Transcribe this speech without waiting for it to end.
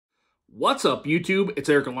What's up, YouTube? It's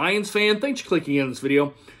Eric, a Lions fan. Thanks for clicking in this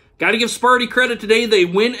video. Got to give Sparty credit today. They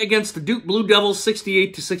win against the Duke Blue Devils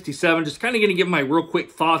 68-67. Just kind of going to give my real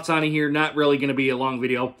quick thoughts on it here. Not really going to be a long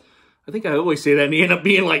video. I think I always say that, and they end up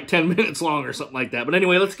being like 10 minutes long or something like that. But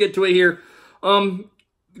anyway, let's get to it here.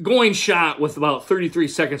 Going shot with about 33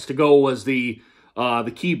 seconds to go was the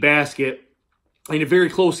key basket in a very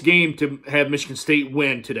close game to have Michigan State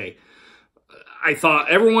win today. I thought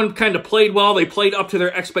everyone kind of played well. They played up to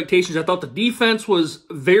their expectations. I thought the defense was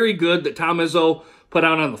very good that Tom Izzo put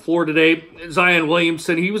out on the floor today. Zion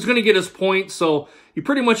Williamson, he was going to get his points, so you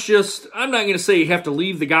pretty much just, I'm not going to say you have to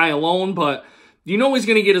leave the guy alone, but you know he's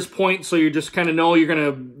going to get his points, so you just kind of know you're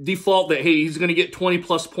going to default that, hey, he's going to get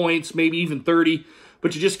 20-plus points, maybe even 30,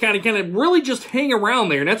 but you just kind of really just hang around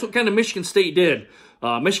there, and that's what kind of Michigan State did.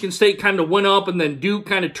 Michigan State kind of went up, and then Duke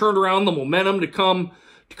kind of turned around the momentum to come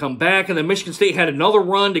back, and then Michigan State had another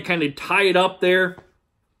run to kind of tie it up there.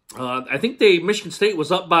 I think Michigan State was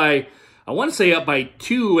up by, I want to say up by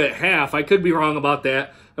 2 at half. I could be wrong about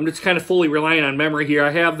that. I'm just kind of fully relying on memory here.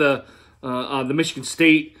 I have the Michigan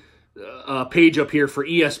State page up here for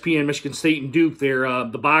ESPN, Michigan State and Duke,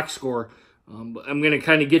 the box score. I'm going to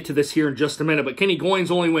kind of get to this here in just a minute, but Kenny Goins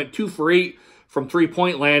only went 2 for 8 from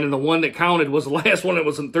three-point land, and the one that counted was the last one that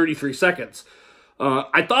was in 33 seconds.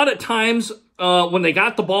 I thought at times when they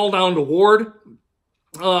got the ball down to Ward,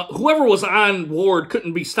 whoever was on Ward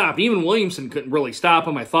couldn't be stopped. Even Williamson couldn't really stop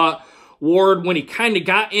him. I thought Ward, when he kind of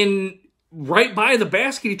got in right by the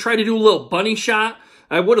basket, he tried to do a little bunny shot.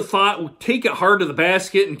 I would have thought, take it hard to the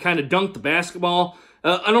basket and kind of dunk the basketball.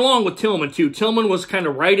 And along with Tillman, too. Tillman was kind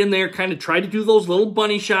of right in there, kind of tried to do those little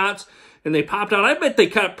bunny shots, and they popped out. I bet they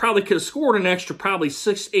probably could have scored an extra probably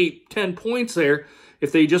 6, 8, 10 points there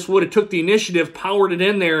if they just would have took the initiative, powered it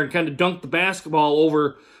in there, and kind of dunked the basketball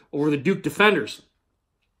over the Duke defenders.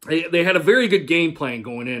 They had a very good game plan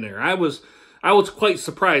going in there. I was quite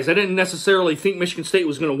surprised. I didn't necessarily think Michigan State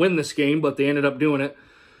was going to win this game, but they ended up doing it.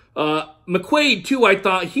 McQuaid, too, I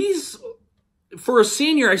thought for a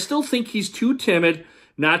senior, I still think he's too timid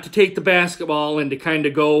not to take the basketball and to kind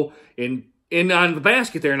of go in on the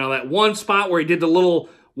basket there. Now, that one spot where he did the little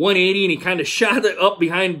 180 and he kind of shot it up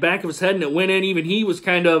behind the back of his head and it went in. Even he was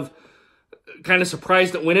kind of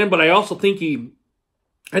surprised it went in, but I also think he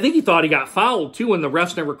thought he got fouled too and the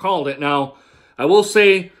refs never called it. Now, I will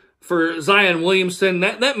say for Zion Williamson,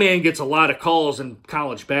 that man gets a lot of calls in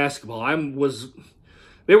college basketball.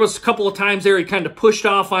 There was a couple of times there he kind of pushed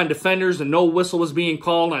off on defenders and no whistle was being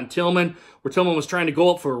called on Tillman, where Tillman was trying to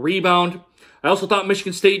go up for a rebound. I also thought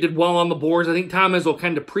Michigan State did well on the boards. I think Tom Izzo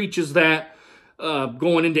kind of preaches that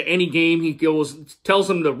going into any game. He tells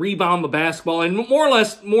them to rebound the basketball, and more or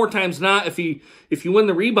less, more times not, if you win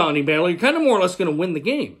the rebounding battle, you're kind of more or less going to win the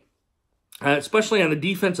game, especially on the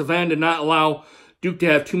defensive end, and not allow Duke to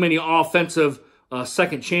have too many offensive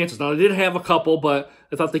second chances. Now, they did have a couple, but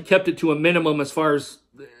I thought they kept it to a minimum as far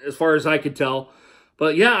as I could tell.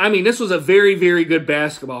 But yeah, I mean, this was a very, very good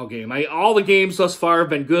basketball game. All the games thus far have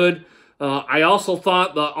been good. I also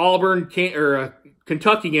thought the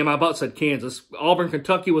Kentucky game, I about said Kansas.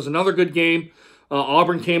 Auburn-Kentucky was another good game.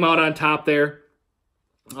 Auburn came out on top there.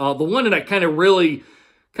 The one that kind of really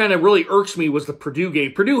irks me was the Purdue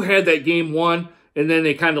game. Purdue had that game won, and then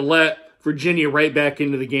they kind of let Virginia right back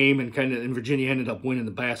into the game, and Virginia ended up winning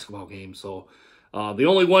the basketball game. So the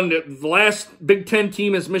only one the last Big Ten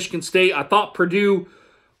team is Michigan State. I thought Purdue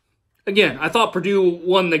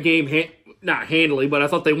won the game, not handily, but I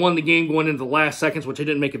thought they won the game going into the last seconds, which I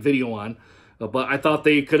didn't make a video on. But I thought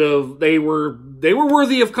they were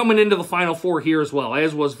worthy of coming into the Final Four here as well,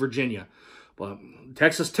 as was Virginia. But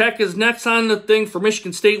Texas Tech is next on the thing for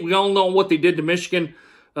Michigan State. We all know what they did to Michigan.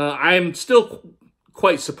 I'm still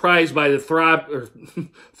quite surprised by the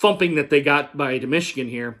thumping that they got by Michigan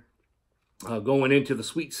here going into the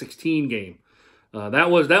Sweet 16 game.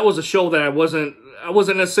 That was a show that I wasn't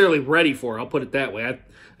necessarily ready for. I'll put it that way.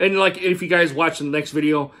 And like, if you guys watch the next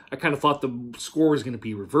video, I kind of thought the score was going to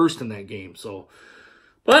be reversed in that game. So,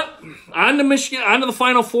 but on to the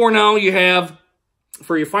Final Four now.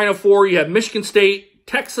 For your Final Four, you have Michigan State,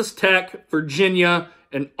 Texas Tech, Virginia,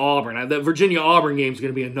 and Auburn. That Virginia-Auburn game is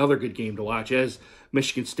going to be another good game to watch, as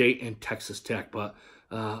Michigan State and Texas Tech. But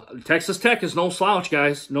Texas Tech is no slouch,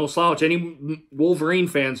 guys. No slouch. Any Wolverine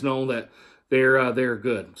fans know that they're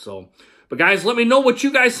good. So, but guys, let me know what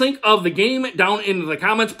you guys think of the game down in the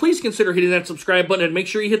comments. Please consider hitting that subscribe button and make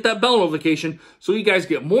sure you hit that bell notification so you guys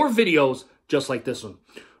get more videos just like this one.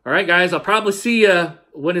 All right, guys, I'll probably see you,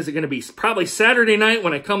 when is it going to be? Probably Saturday night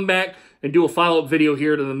when I come back and do a follow-up video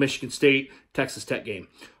here to the Michigan State-Texas Tech game.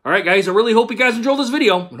 All right, guys, I really hope you guys enjoyed this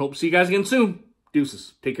video and hope to see you guys again soon.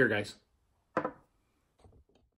 Deuces. Take care, guys.